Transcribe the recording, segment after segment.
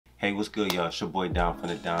Hey, what's good, y'all? It's your boy Down from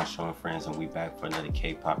the Down Showing Friends, and we back for another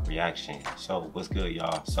K-pop reaction. So, what's good,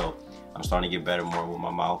 y'all? So, I'm starting to get better more with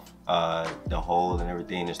my mouth. The hole and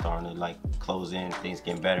everything is starting to like close in. Things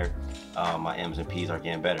getting better. My M's and P's are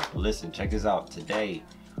getting better. But listen, check this out. Today,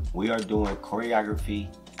 we are doing choreography,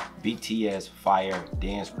 BTS fire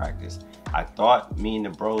dance practice. I thought me and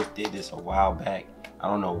the bros did this a while back. I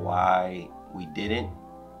don't know why we didn't.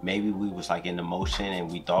 Maybe we was like in the motion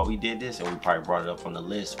and we thought we did this, and we probably brought it up on the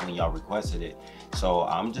list when y'all requested it. So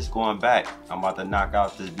I'm just going back. I'm about to knock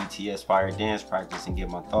out this BTS fire dance practice and get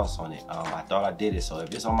my thoughts on it. I thought I did it, so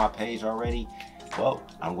if it's on my page already, well,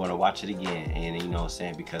 I'm going to watch it again. And you know what I'm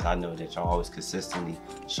saying, because I know that y'all always consistently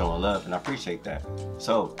showing love, and I appreciate that.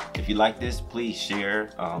 So if you like this, please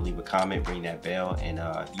share, leave a comment, ring that bell, and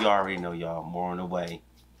you already know, y'all, more on the way.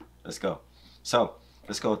 Let's go. So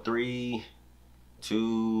let's go. 3,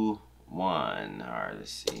 2, 1. All right,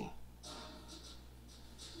 let's see.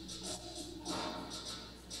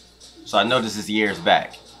 So I know this is years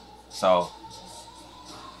back. So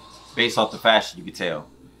based off the fashion, you can tell.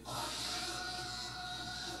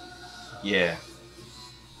 Yeah.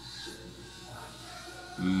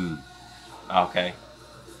 Okay.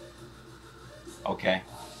 Okay.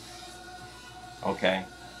 Okay.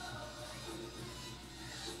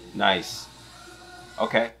 Nice.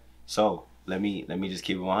 Okay. So let me just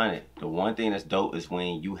keep it 100. The one thing that's dope is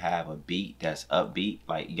when you have a beat that's upbeat,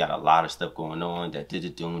 like you got a lot of stuff going on, that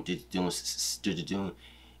you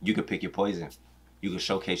can pick your poison. You can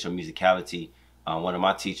showcase your musicality. One of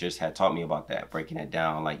my teachers had taught me about that, breaking it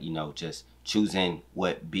down, like, you know, just choosing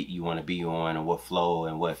what beat you want to be on and what flow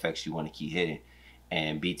and what effects you want to keep hitting.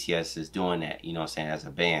 And BTS is doing that, you know what I'm saying, as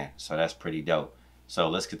a band. So that's pretty dope. So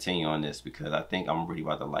let's continue on this, because I think I'm really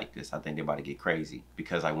about to like this. I think they're about to get crazy,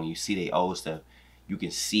 because like when you see their old stuff, you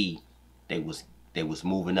can see they was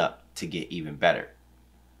moving up to get even better.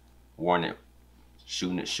 Warning,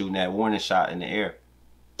 shooting that warning shot in the air.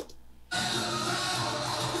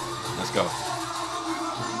 Let's go. 2,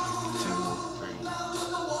 3.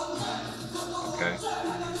 Okay.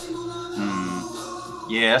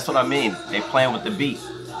 Yeah, that's what I mean. They playing with the beat. 2,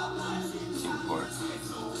 4.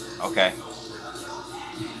 Okay.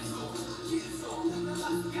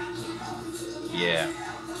 Yeah.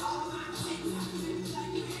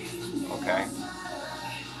 Okay.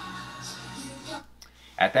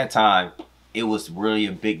 At that time, it was really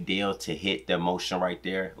a big deal to hit the motion right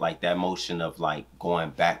there, like that motion of like going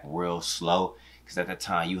back real slow. Because at that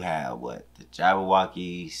time you had what, the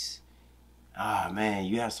Jabberwockies. Ah man,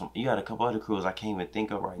 you had a couple other crews I can't even think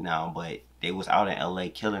of right now, but they was out in LA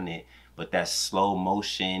killing it. But that slow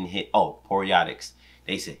motion hit, oh, CHOREOGRAPHY.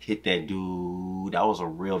 They said hit that dude. That was a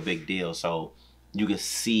real big deal. So you could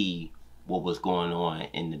see what was going on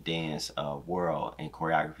in the dance world and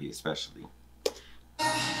choreography especially.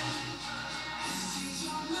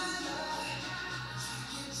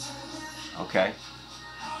 Okay.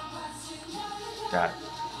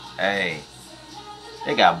 Hey,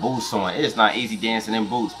 they got boots on. It's not easy dancing in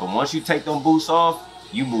boots, but once you take them boots off,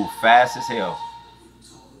 you move fast as hell.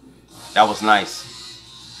 That was nice.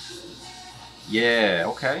 Yeah,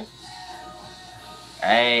 okay.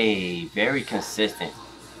 Hey, very consistent.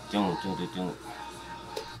 Let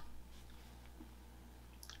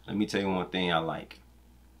me tell you one thing I like.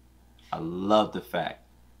 I love the fact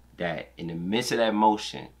that in the midst of that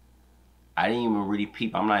motion, I didn't even really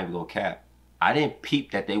peep. I'm not even gonna cap. I didn't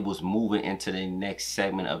peep that they was moving into the next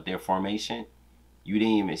segment of their formation. You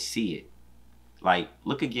didn't even see it. Like,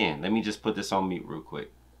 look again. Let me just put this on mute real quick.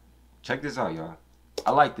 Check this out, y'all.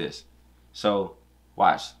 I like this. So,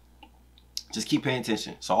 watch. Just keep paying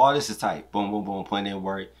attention. So all this is tight. Boom, boom, boom. Putting in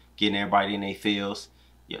work. Getting everybody in their feels.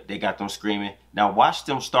 Yeah, they got them screaming. Now watch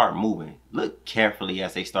them start moving. Look carefully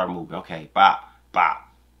as they start moving. Okay, bop, bop.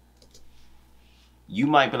 You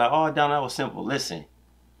might be like, oh, down, that was simple. Listen,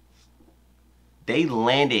 they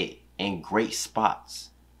landed in great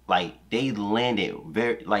spots. Like they landed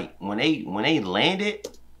very, like when they landed,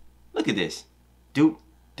 look at this. Doop,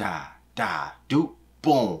 da, da, doop,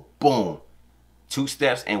 boom, boom. 2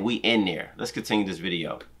 steps and we in there. Let's continue this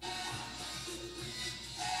video.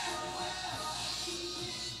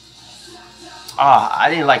 Ah, I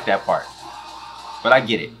didn't like that part, but I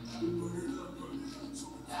get it.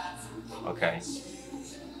 Okay.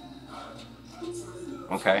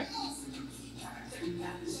 Okay.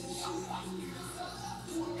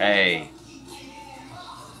 Hey.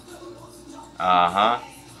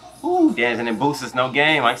 Uh-huh. Ooh, dancing in boots is no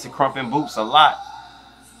game. I used to crump in boots a lot.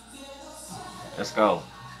 Let's go.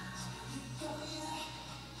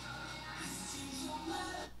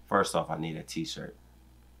 First off, I need a t-shirt.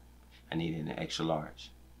 I need it in an extra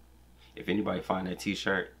large. If anybody find that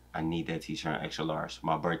t-shirt, I need that t-shirt in extra large.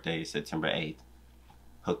 My birthday is September 8th.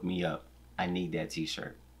 Hook me up. I need that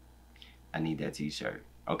t-shirt. I need that t-shirt.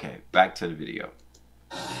 Okay, back to the video.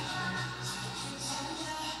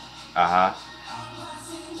 Uh-huh.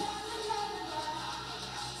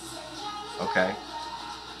 Okay.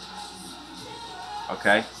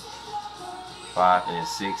 Okay. 5 and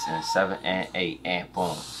 6 and 7 and 8 and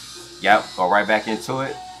boom. Yep, go right back into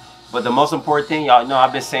it. But the most important thing, y'all know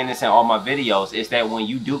I've been saying this in all my videos, is that when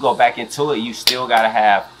you do go back into it, you still gotta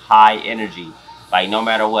have high energy. Like no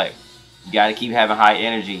matter what, you gotta keep having high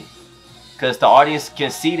energy, because the audience can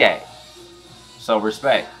see that. So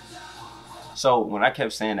respect. So when I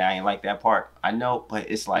kept saying that I ain't like that part, I know, but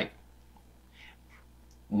it's like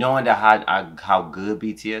knowing that how good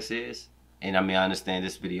BTS is, and I mean I understand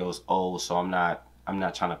this video is old, so I'm not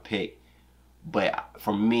trying to pick. But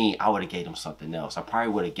for me, I would have gave them something else. I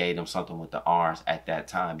probably would have gave them something with the arms at that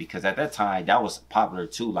time, because at that time that was popular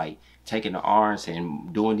too. Like taking the arms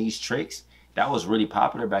and doing these tricks, that was really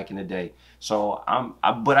popular back in the day. So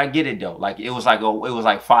but I get it though. Like it was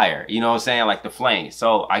like fire. You know what I'm saying? Like the flame.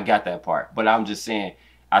 So I got that part. But I'm just saying,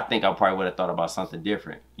 I think I probably would have thought about something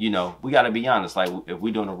different. You know, we got to be honest. Like if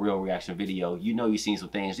we're doing a real reaction video, you know, you seen some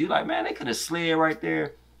things. You like, man, they could have slid right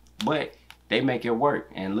there, but they make it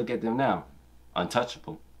work. And look at them now.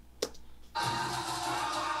 Untouchable.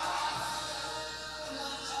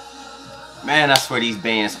 Man, I swear these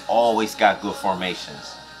bands always got good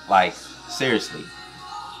formations. Like, seriously.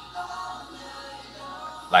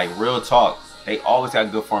 Like, real talk. They always got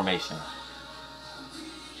good formation.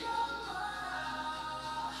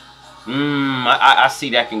 I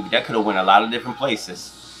see that could have went a lot of different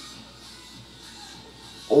places.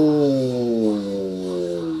 Oh,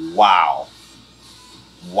 wow.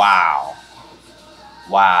 Wow.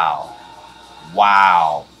 Wow.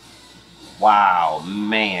 Wow. Wow,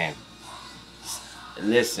 man.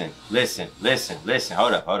 Listen.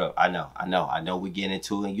 Hold up. I know we get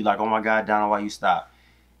into it and you like, oh my God, Donald, why you stop?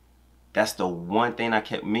 That's the one thing I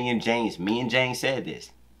kept, me and James said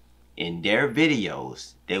this. In their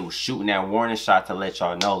videos, they were shooting that warning shot to let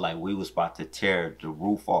y'all know like we was about to tear the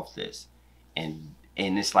roof off this. And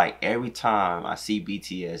it's like every time I see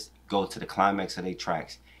BTS go to the climax of their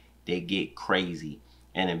tracks, they get crazy.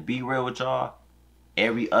 And to be real with y'all,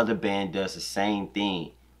 every other band does the same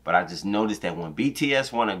thing. But I just noticed that when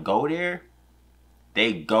BTS want to go there,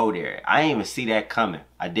 they go there. I didn't even see that coming.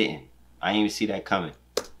 I didn't even see that coming.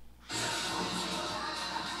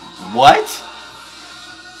 What?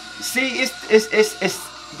 See, it's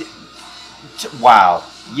wow.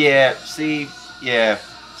 Yeah, see, yeah,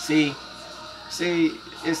 see,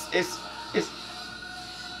 it's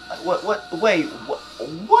wait,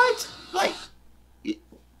 what? Like,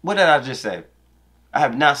 what did I just say? I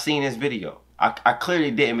have not seen this video. I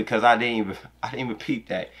clearly didn't, because I didn't even peep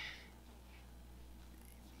that.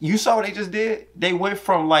 You saw what they just did? They went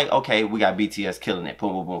from like, okay, we got BTS killing it,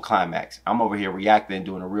 boom, boom, boom, climax. I'm over here reacting,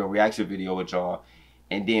 doing a real reaction video with y'all,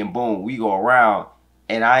 and then boom, we go around,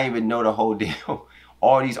 and I didn't even know the whole deal.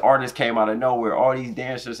 All these artists came out of nowhere. All these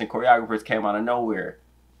dancers and choreographers came out of nowhere.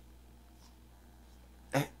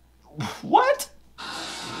 What?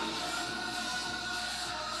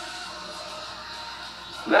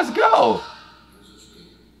 Let's go.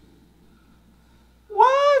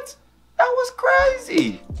 What? That was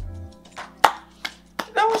crazy.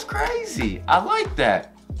 That was crazy. I like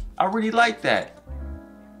that. I really like that.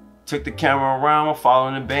 Took the camera around,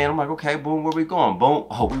 following the band. I'm like, okay, boom, where we going? Boom.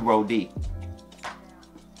 Oh, we roll deep.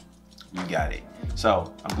 You got it.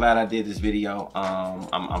 So I'm glad I did this video.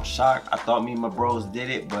 I'm shocked. I thought me and my bros did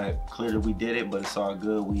it, but clearly we did it, but it's all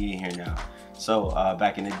good. We in here now. So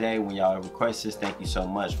back in the day when y'all requested this, thank you so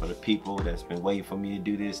much. For the people that's been waiting for me to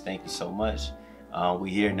do this, thank you so much.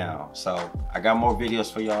 We here now. So I got more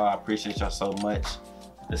videos for y'all. I appreciate y'all so much.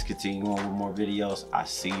 Let's continue on with more videos. I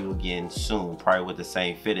see you again soon, probably with the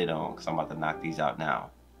same fitted on, because I'm about to knock these out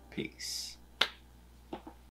now. Peace.